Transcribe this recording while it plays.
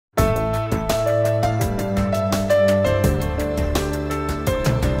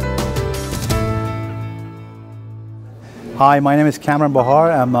Hi, my name is Bahar.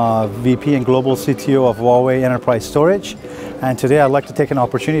 I'm VP and Global CTO of Huawei Enterprise Storage. And today I'd like to take an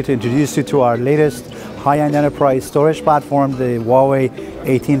opportunity to introduce you to our latest high-end enterprise storage platform, the Huawei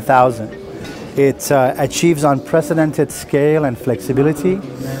 18000. It achieves unprecedented scale and flexibility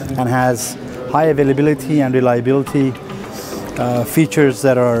and has high availability and reliability features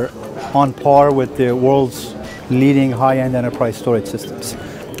that are on par with the world's leading high-end enterprise storage systems.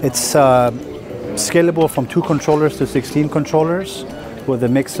 It's scalable from 2 controllers to 16 controllers with a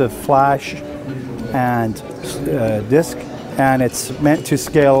mix of flash and disk, and it's meant to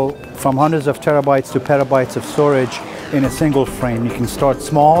scale from hundreds of terabytes to petabytes of storage in a single frame. You can start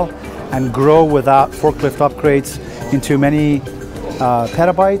small and grow without forklift upgrades into many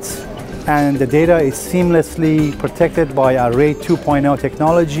petabytes, and the data is seamlessly protected by our RAID 2.0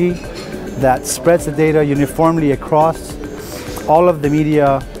 technology that spreads the data uniformly across all of the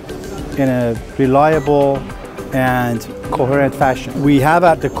media in a reliable and coherent fashion. We have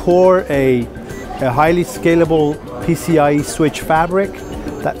at the core a highly scalable PCIe switch fabric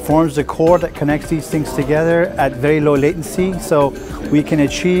that forms the core that connects these things together at very low latency. So we can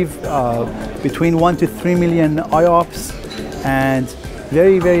achieve between 1 to 3 million IOPS and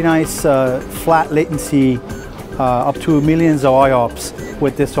very, very nice flat latency up to millions of IOPS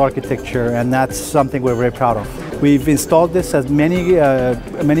with this architecture, and that's something we're very proud of. We've installed this as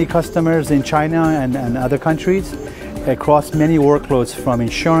many customers in China and other countries across many workloads, from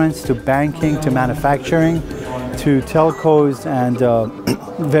insurance to banking to manufacturing to telcos and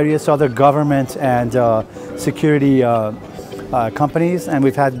various other government and security companies. And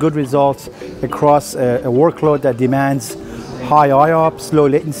we've had good results across a workload that demands high IOPS, low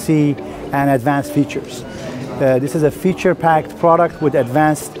latency, and advanced features. This is a feature-packed product with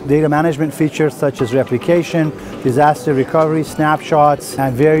advanced data management features such as replication, disaster recovery, snapshots,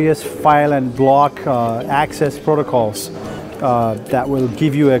 and various file and block access protocols that will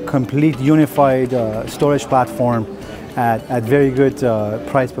give you a complete unified storage platform at very good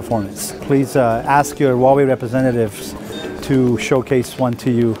price performance. Please ask your Huawei representatives to showcase one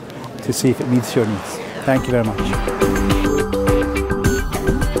to you to see if it meets your needs. Thank you very much.